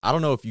I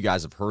don't know if you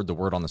guys have heard the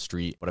word on the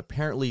street, but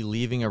apparently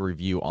leaving a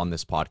review on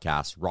this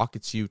podcast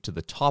rockets you to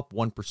the top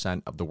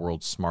 1% of the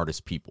world's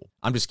smartest people.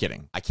 I'm just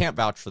kidding. I can't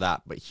vouch for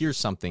that, but here's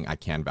something I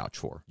can vouch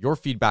for. Your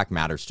feedback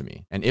matters to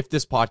me. And if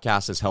this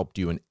podcast has helped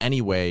you in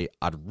any way,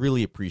 I'd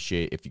really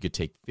appreciate if you could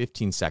take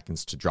 15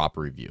 seconds to drop a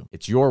review.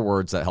 It's your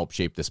words that help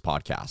shape this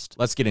podcast.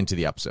 Let's get into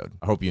the episode.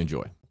 I hope you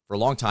enjoy. For a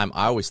long time,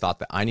 I always thought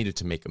that I needed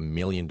to make $1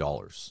 million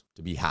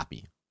to be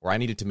happy, or I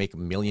needed to make $1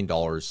 million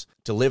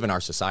to live in our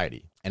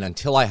society. And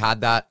until I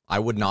had that, I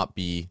would not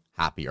be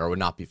happy or I would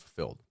not be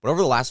fulfilled. But over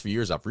the last few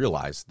years, I've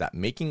realized that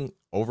making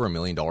over $1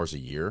 million a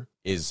year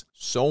is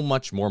so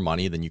much more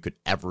money than you could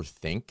ever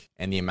think.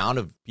 And the amount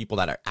of people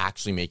that are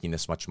actually making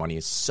this much money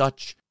is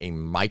such a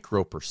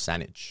micro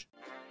percentage.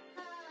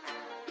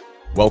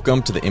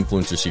 Welcome to the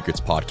Influencer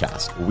Secrets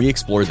Podcast, where we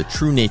explore the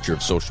true nature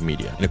of social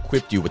media and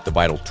equip you with the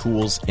vital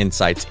tools,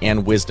 insights,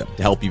 and wisdom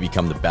to help you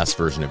become the best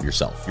version of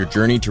yourself. Your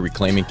journey to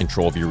reclaiming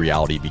control of your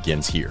reality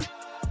begins here.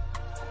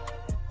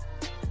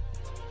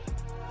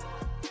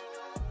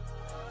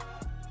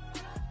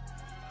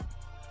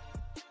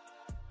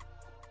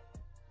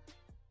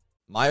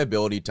 My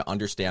ability to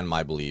understand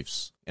my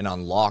beliefs and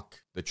unlock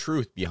the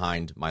truth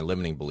behind my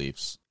limiting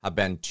beliefs have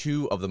been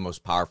two of the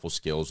most powerful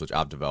skills which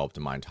I've developed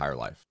in my entire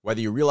life. Whether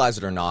you realize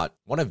it or not,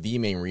 one of the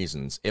main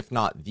reasons, if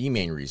not the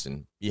main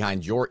reason,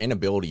 behind your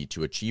inability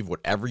to achieve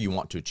whatever you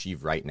want to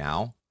achieve right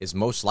now is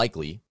most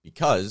likely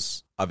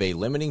because of a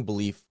limiting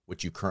belief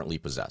which you currently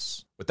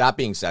possess. With that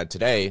being said,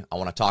 today I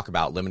want to talk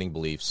about limiting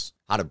beliefs,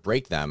 how to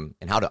break them,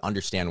 and how to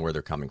understand where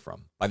they're coming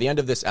from. By the end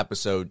of this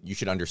episode, you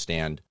should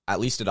understand, at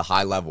least at a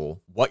high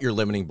level, what your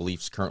limiting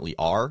beliefs currently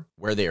are,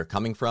 where they are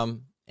coming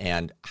from,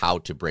 and how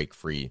to break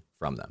free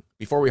from them.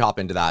 Before we hop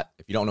into that,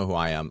 if you don't know who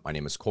I am, my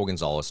name is Cole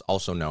Gonzalez,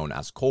 also known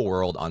as Cole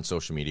World on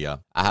social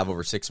media. I have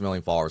over 6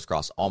 million followers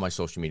across all my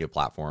social media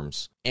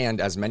platforms.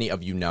 And as many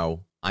of you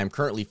know, I'm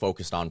currently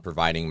focused on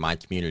providing my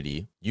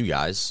community, you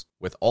guys,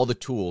 with all the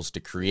tools to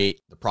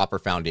create the proper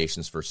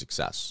foundations for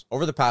success.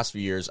 Over the past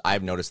few years,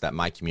 I've noticed that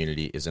my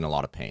community is in a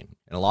lot of pain.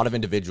 And a lot of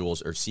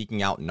individuals are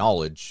seeking out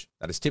knowledge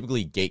that is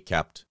typically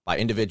gatekept by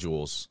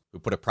individuals who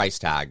put a price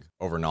tag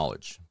over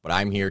knowledge. But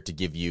I'm here to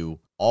give you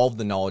all of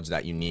the knowledge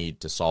that you need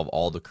to solve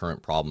all the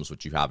current problems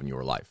which you have in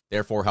your life,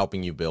 therefore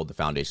helping you build the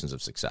foundations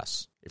of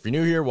success. If you're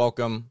new here,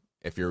 welcome.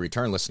 If you're a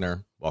return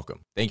listener,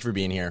 welcome. Thank you for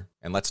being here,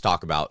 and let's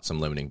talk about some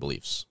limiting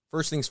beliefs.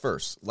 First things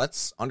first,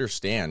 let's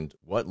understand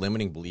what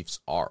limiting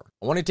beliefs are.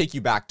 I want to take you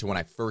back to when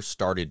I first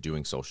started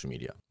doing social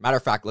media. Matter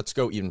of fact, let's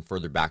go even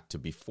further back to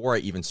before I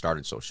even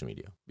started social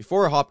media.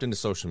 Before I hopped into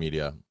social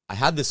media, I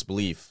had this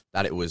belief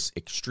that it was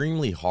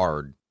extremely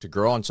hard to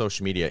grow on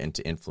social media and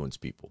to influence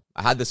people.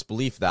 I had this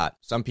belief that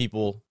some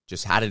people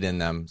just had it in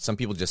them. Some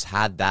people just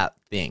had that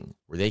thing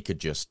where they could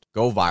just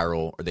go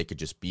viral or they could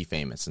just be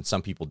famous, and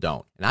some people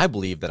don't. And I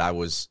believe that I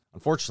was,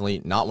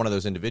 unfortunately, not one of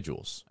those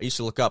individuals. I used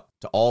to look up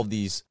to all of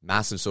these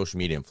massive social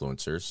media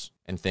influencers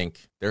and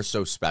think they're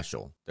so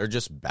special. They're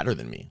just better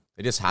than me.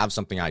 They just have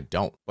something I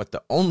don't. But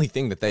the only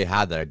thing that they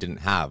had that I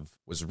didn't have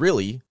was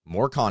really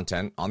more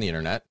content on the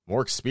internet,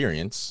 more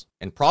experience,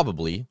 and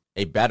probably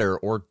a better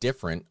or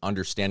different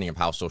understanding of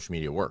how social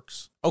media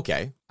works.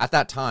 Okay, at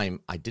that time,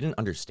 I didn't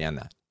understand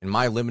that. And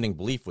my limiting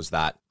belief was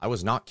that I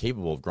was not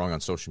capable of growing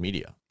on social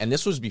media. And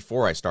this was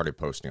before I started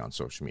posting on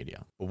social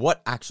media. But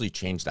what actually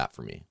changed that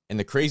for me? And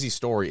the crazy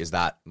story is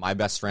that my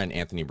best friend,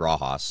 Anthony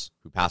Brajas,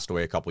 who passed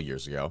away a couple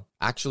years ago,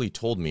 actually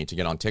told me to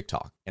get on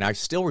TikTok. And I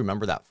still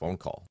remember that phone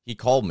call. He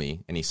called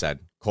me and he said,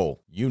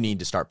 Cole, you need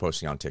to start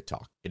posting on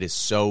TikTok. It is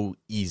so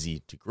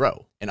easy to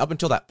grow. And up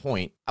until that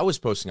point, I was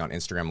posting on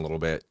Instagram a little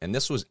bit. And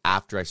this was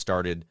after I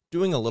started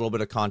doing a little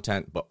bit of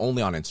content, but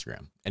only on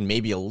Instagram and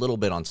maybe a little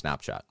bit on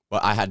Snapchat.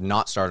 But I had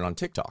not started on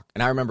TikTok.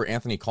 And I remember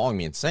Anthony calling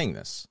me and saying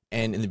this.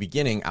 And in the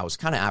beginning, I was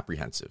kind of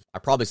apprehensive. I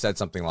probably said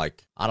something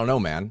like, I don't know,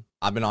 man.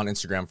 I've been on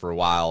Instagram for a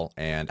while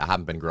and I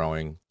haven't been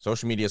growing.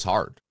 Social media is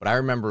hard. But I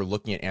remember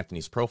looking at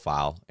Anthony's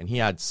profile and he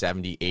had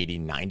 70, 80,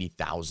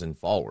 90,000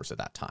 followers at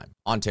that time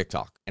on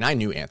TikTok. And I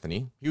knew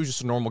Anthony. He was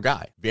just a normal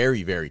guy.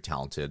 Very, very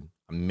talented,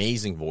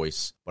 amazing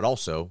voice, but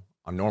also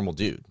a normal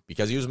dude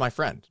because he was my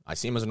friend. I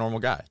see him as a normal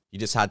guy. He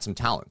just had some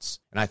talents.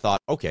 And I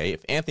thought, okay,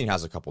 if Anthony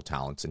has a couple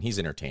talents and he's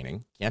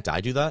entertaining, can't I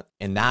do that?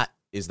 And that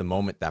is the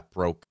moment that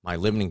broke my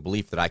limiting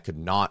belief that I could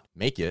not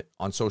make it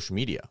on social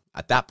media.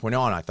 At that point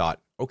on, I thought,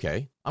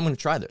 okay, I'm going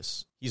to try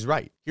this. He's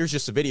right. Here's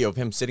just a video of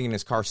him sitting in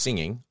his car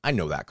singing. I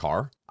know that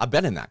car. I've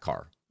been in that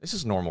car. This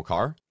is a normal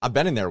car. I've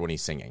been in there when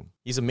he's singing.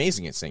 He's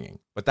amazing at singing,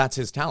 but that's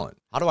his talent.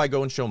 How do I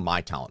go and show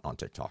my talent on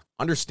TikTok?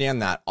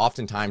 Understand that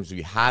oftentimes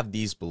we have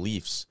these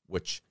beliefs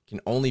which can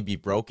only be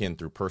broken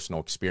through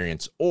personal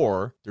experience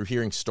or through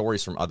hearing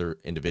stories from other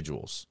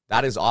individuals.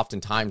 That is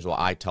oftentimes why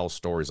I tell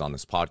stories on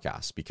this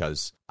podcast,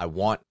 because I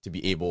want to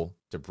be able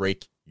to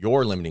break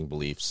your limiting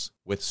beliefs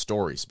with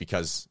stories.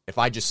 Because if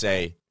I just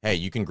say, hey,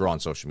 you can grow on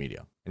social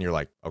media, and you're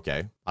like,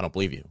 okay, I don't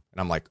believe you. And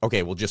I'm like,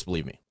 okay, well, just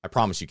believe me. I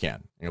promise you can.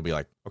 And you'll be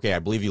like, okay, I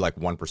believe you like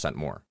 1%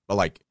 more. But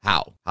like,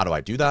 how? How do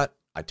I do that?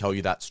 I tell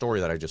you that story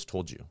that I just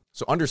told you.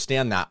 So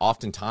understand that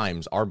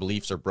oftentimes our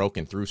beliefs are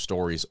broken through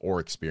stories or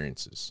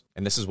experiences.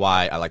 And this is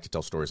why I like to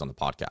tell stories on the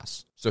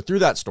podcast. So through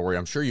that story,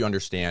 I'm sure you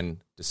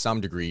understand to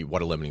some degree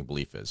what a limiting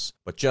belief is.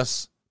 But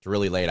just to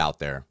really lay it out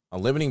there, a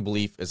limiting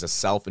belief is a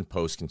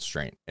self-imposed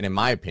constraint. And in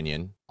my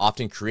opinion,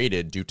 often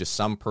created due to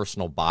some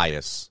personal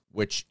bias,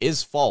 which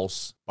is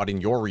false, but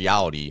in your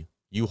reality,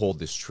 you hold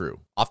this true.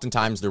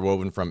 Oftentimes, they're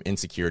woven from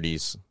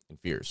insecurities and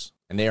fears,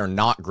 and they are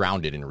not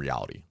grounded in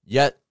reality.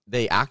 Yet,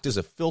 they act as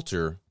a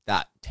filter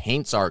that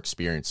taints our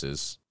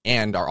experiences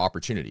and our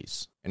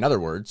opportunities. In other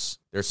words,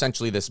 they're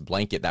essentially this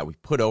blanket that we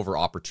put over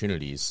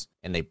opportunities,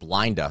 and they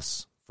blind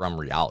us from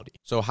reality.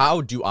 So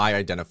how do I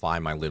identify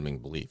my limiting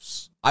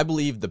beliefs? I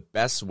believe the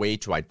best way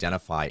to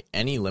identify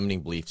any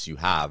limiting beliefs you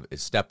have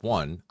is step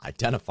one,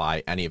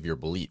 identify any of your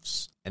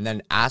beliefs. And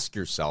then ask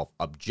yourself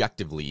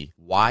objectively,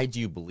 why do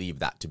you believe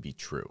that to be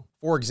true?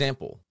 For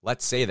example,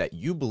 let's say that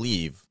you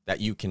believe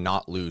that you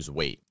cannot lose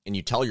weight and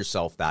you tell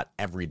yourself that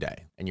every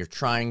day and you're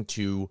trying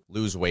to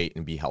lose weight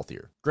and be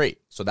healthier. Great.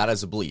 So that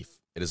is a belief.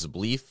 It is a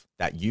belief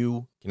that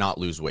you cannot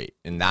lose weight.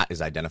 And that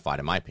is identified,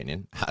 in my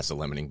opinion, as a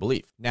limiting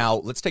belief. Now,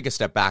 let's take a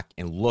step back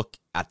and look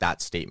at that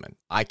statement.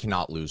 I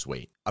cannot lose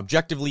weight.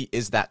 Objectively,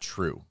 is that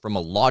true? From a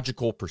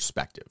logical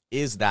perspective,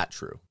 is that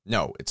true?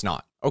 No, it's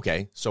not.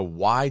 Okay, so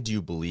why do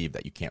you believe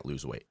that you can't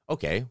lose weight?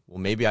 Okay, well,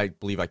 maybe I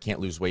believe I can't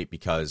lose weight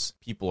because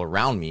people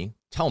around me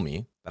tell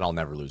me that I'll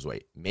never lose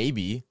weight.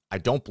 Maybe I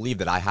don't believe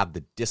that I have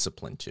the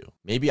discipline to.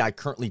 Maybe I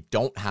currently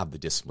don't have the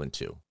discipline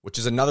to, which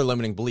is another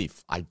limiting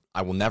belief. I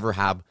will never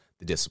have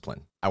the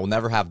discipline. I will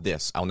never have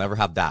this. I will never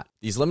have that.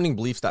 These limiting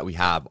beliefs that we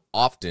have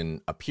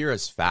often appear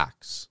as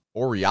facts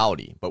or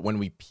reality, but when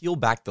we peel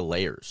back the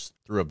layers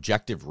through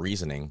objective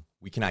reasoning,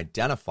 we can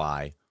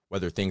identify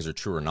whether things are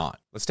true or not.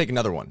 Let's take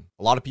another one.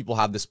 A lot of people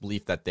have this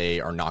belief that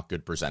they are not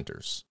good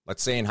presenters.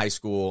 Let's say in high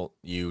school,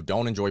 you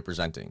don't enjoy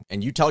presenting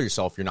and you tell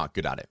yourself you're not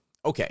good at it.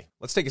 Okay,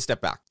 let's take a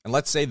step back. And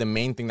let's say the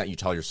main thing that you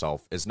tell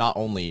yourself is not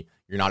only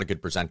you're not a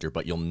good presenter,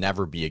 but you'll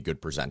never be a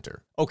good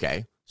presenter.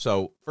 Okay,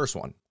 so first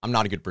one, I'm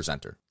not a good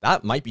presenter.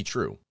 That might be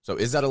true. So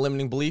is that a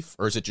limiting belief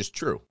or is it just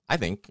true? I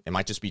think it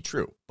might just be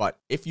true. But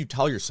if you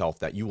tell yourself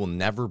that you will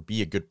never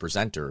be a good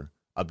presenter,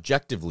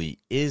 objectively,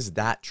 is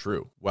that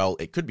true? Well,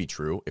 it could be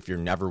true if you're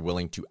never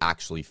willing to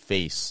actually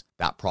face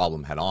that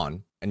problem head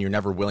on and you're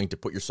never willing to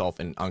put yourself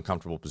in an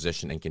uncomfortable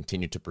position and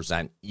continue to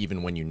present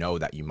even when you know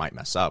that you might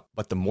mess up.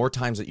 But the more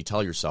times that you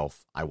tell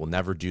yourself, I will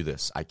never do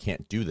this, I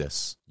can't do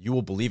this, you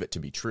will believe it to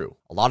be true.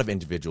 A lot of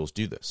individuals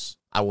do this.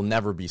 I will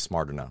never be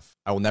smart enough.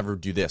 I will never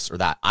do this or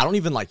that. I don't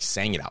even like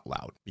saying it out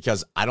loud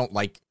because I don't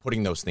like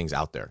putting those things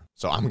out there.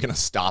 So I'm going to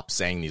stop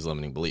saying these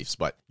limiting beliefs,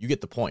 but you get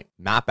the point.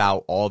 Map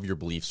out all of your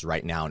beliefs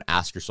right now and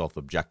ask yourself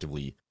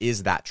objectively,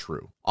 is that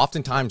true?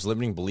 Oftentimes,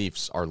 limiting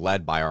beliefs are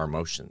led by our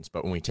emotions,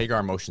 but when we take our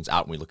emotions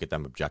out and we look at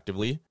them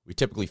objectively, we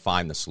typically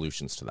find the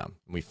solutions to them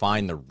and we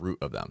find the root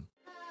of them.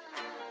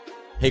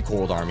 Hey,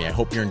 Cold Army, I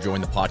hope you're enjoying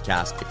the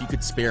podcast. If you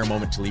could spare a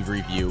moment to leave a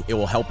review, it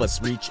will help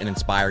us reach and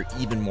inspire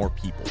even more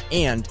people.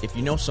 And if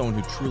you know someone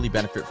who truly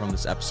benefit from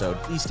this episode,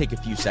 please take a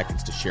few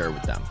seconds to share it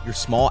with them. Your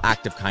small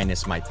act of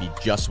kindness might be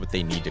just what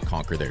they need to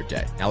conquer their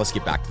day. Now let's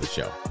get back to the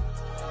show.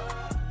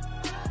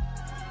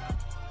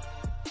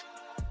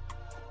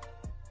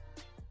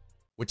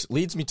 Which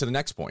leads me to the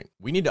next point.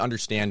 We need to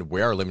understand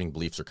where our limiting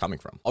beliefs are coming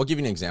from. I'll give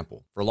you an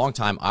example. For a long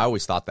time, I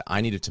always thought that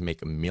I needed to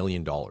make $1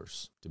 million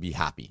to be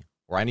happy,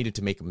 or I needed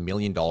to make $1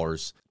 million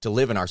to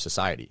live in our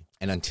society.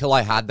 And until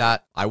I had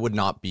that, I would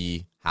not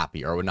be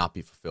happy or I would not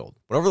be fulfilled.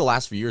 But over the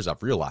last few years,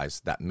 I've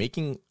realized that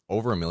making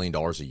over $1 million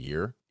a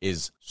year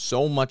is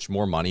so much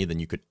more money than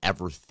you could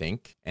ever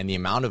think. And the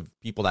amount of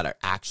people that are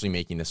actually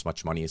making this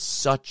much money is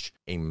such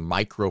a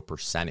micro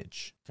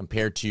percentage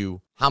compared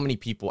to how many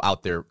people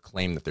out there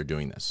claim that they're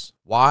doing this.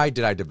 Why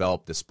did I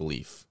develop this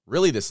belief?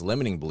 Really this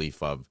limiting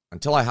belief of,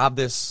 until I have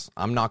this,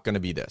 I'm not going to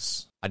be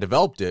this. I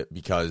developed it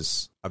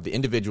because of the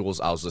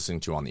individuals I was listening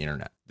to on the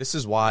internet. This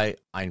is why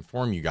I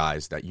inform you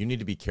guys that you need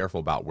to be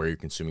careful about where you're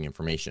consuming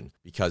information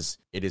because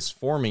it is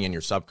forming in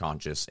your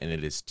subconscious and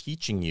it is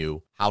teaching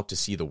you how to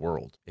see the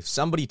world. If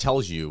somebody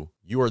tells you,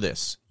 you are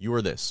this, you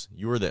are this,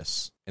 you are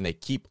this, and they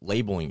keep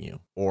labeling you,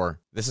 or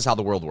this is how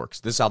the world works,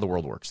 this is how the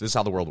world works, this is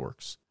how the world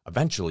works,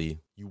 eventually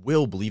you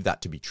will believe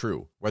that to be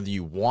true. Whether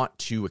you want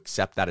to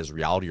accept that as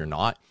reality or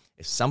not,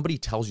 if somebody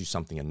tells you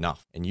something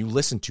enough and you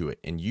listen to it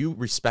and you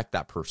respect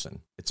that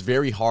person, it's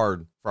very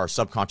hard for our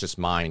subconscious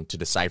mind to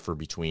decipher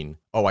between,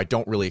 oh, I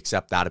don't really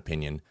accept that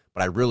opinion,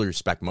 but I really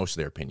respect most of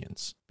their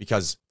opinions.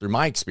 Because through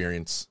my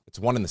experience, it's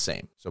one and the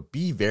same. So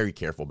be very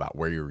careful about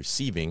where you're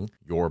receiving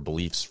your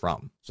beliefs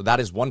from. So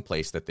that is one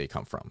place that they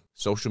come from.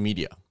 Social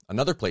media.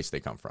 Another place they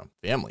come from,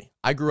 family.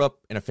 I grew up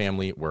in a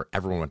family where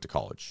everyone went to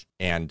college,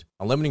 and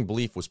a limiting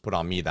belief was put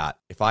on me that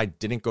if I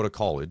didn't go to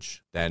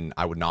college, then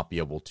I would not be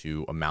able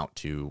to amount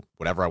to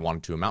whatever I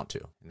wanted to amount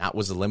to. And that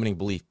was a limiting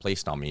belief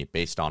placed on me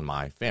based on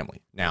my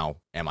family. Now,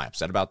 am I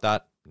upset about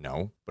that?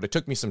 No, but it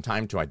took me some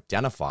time to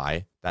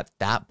identify that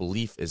that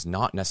belief is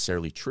not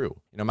necessarily true.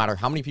 No matter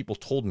how many people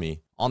told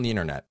me on the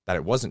internet that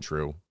it wasn't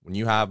true, when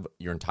you have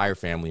your entire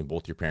family and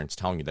both your parents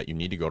telling you that you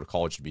need to go to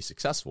college to be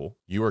successful,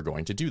 you are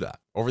going to do that.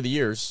 Over the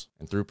years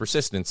and through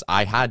persistence,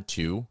 I had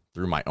to,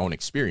 through my own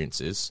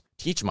experiences,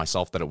 teach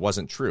myself that it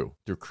wasn't true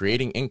through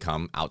creating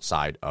income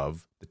outside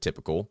of the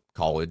typical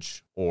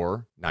college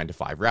or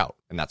 9-to-5 route.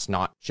 And that's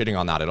not shitting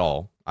on that at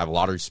all. I have a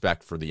lot of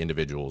respect for the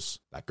individuals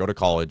that go to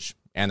college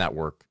and that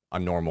work a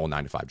normal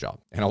 9-to-5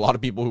 job. And a lot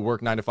of people who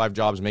work 9-to-5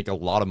 jobs make a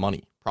lot of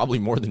money, probably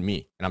more than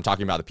me. And I'm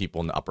talking about the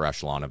people in the upper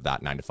echelon of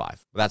that 9-to-5. But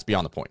that's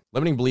beyond the point.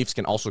 Limiting beliefs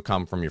can also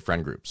come from your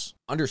friend groups.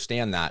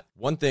 Understand that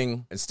one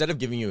thing, instead of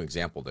giving you an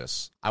example of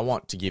this, I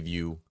want to give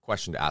you a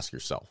question to ask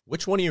yourself.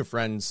 Which one of your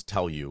friends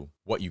tell you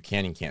what you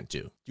can and can't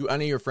do? Do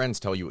any of your friends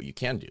tell you what you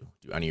can do?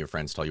 Do any of your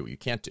friends tell you what you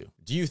can't do?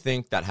 Do you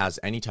think that has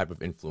any type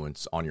of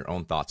influence on your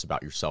own thoughts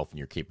about yourself and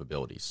your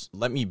capabilities?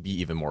 Let me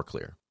be even more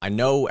clear. I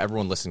know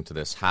everyone listening to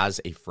this has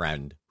a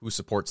friend who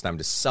supports them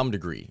to some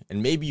degree,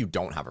 and maybe you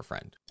don't have a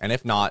friend. And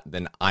if not,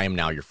 then I am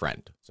now your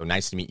friend. So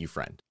nice to meet you,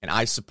 friend. And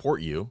I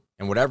support you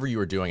in whatever you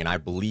are doing, and I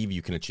believe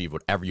you can achieve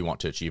whatever you want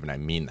to achieve, and I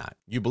mean that.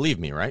 You believe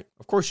me, right?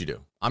 Of course you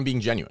do. I'm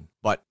being genuine.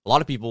 But a lot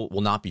of people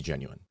will not be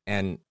genuine.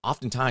 And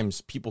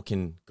oftentimes people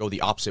can go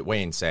the opposite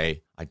way and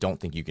say, I don't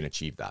think you can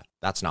achieve that.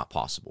 That's not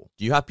possible.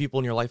 Do you have people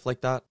in your life like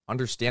that?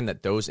 Understand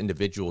that those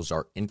individuals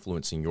are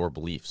influencing your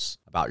beliefs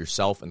about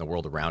yourself and the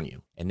world around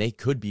you, and they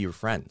could be your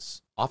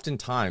friends.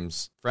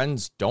 Oftentimes,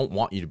 friends don't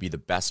want you to be the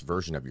best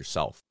version of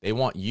yourself. They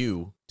want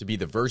you to be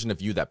the version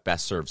of you that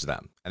best serves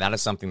them. And that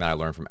is something that I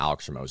learned from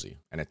Alex Hormozi,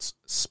 and it's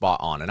spot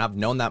on. And I've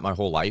known that my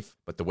whole life,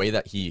 but the way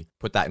that he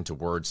put that into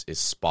words is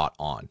spot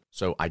on.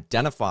 So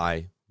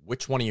identify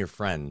which one of your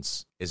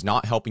friends is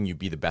not helping you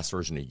be the best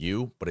version of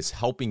you, but is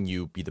helping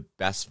you be the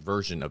best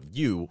version of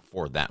you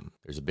for them.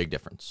 There's a big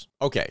difference.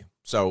 Okay,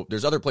 so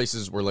there's other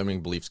places where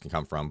limiting beliefs can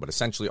come from, but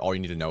essentially all you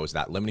need to know is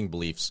that limiting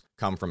beliefs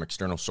come from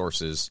external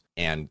sources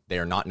and they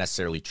are not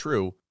necessarily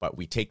true, but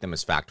we take them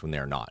as fact when they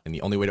are not. And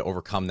the only way to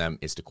overcome them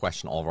is to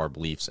question all of our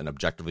beliefs and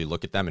objectively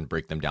look at them and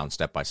break them down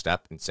step by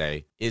step and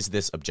say, is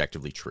this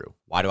objectively true?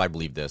 Why do I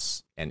believe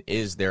this? And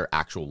is there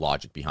actual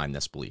logic behind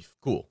this belief?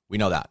 Cool, we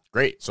know that.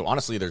 Great. So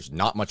honestly, there's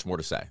not much more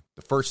to say.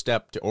 The first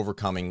step to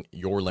overcoming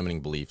your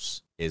limiting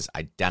beliefs is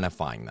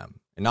identifying them.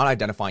 And not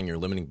identifying your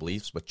limiting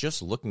beliefs, but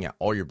just looking at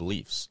all your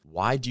beliefs.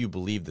 Why do you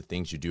believe the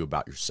things you do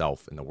about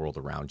yourself and the world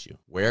around you?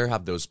 Where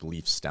have those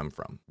beliefs stemmed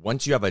from?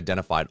 Once you have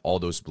identified all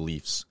those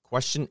beliefs,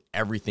 question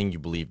everything you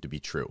believe to be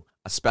true,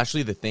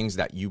 especially the things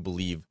that you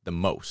believe the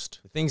most.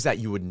 The things that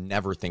you would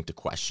never think to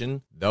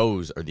question,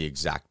 those are the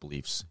exact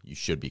beliefs you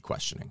should be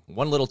questioning.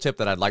 One little tip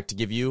that I'd like to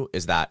give you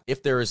is that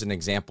if there is an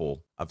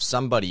example of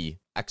somebody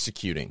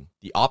executing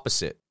the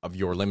opposite of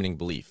your limiting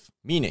belief,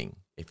 meaning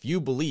if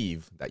you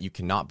believe that you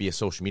cannot be a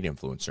social media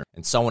influencer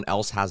and someone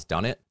else has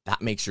done it,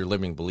 that makes your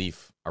limiting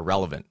belief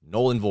irrelevant,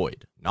 null and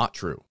void, not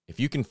true. If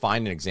you can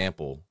find an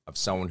example of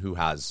someone who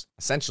has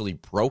essentially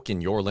broken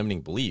your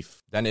limiting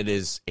belief, then it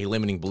is a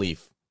limiting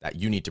belief that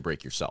you need to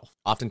break yourself.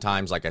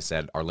 Oftentimes, like I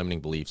said, our limiting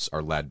beliefs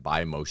are led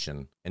by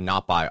emotion and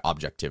not by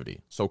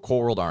objectivity. So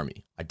Core World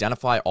Army,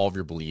 identify all of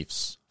your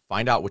beliefs,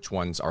 find out which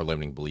ones are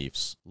limiting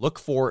beliefs, look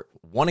for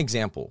one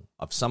example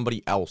of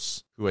somebody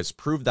else who has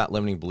proved that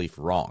limiting belief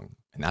wrong,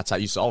 and that's how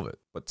you solve it.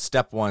 But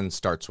step one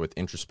starts with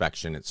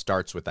introspection. It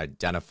starts with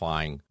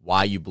identifying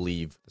why you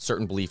believe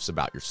certain beliefs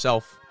about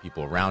yourself,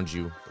 people around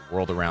you, the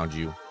world around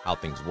you, how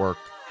things work.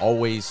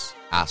 Always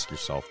ask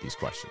yourself these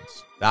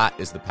questions. That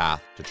is the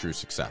path to true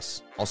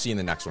success. I'll see you in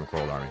the next one,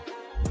 Core World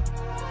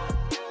Army.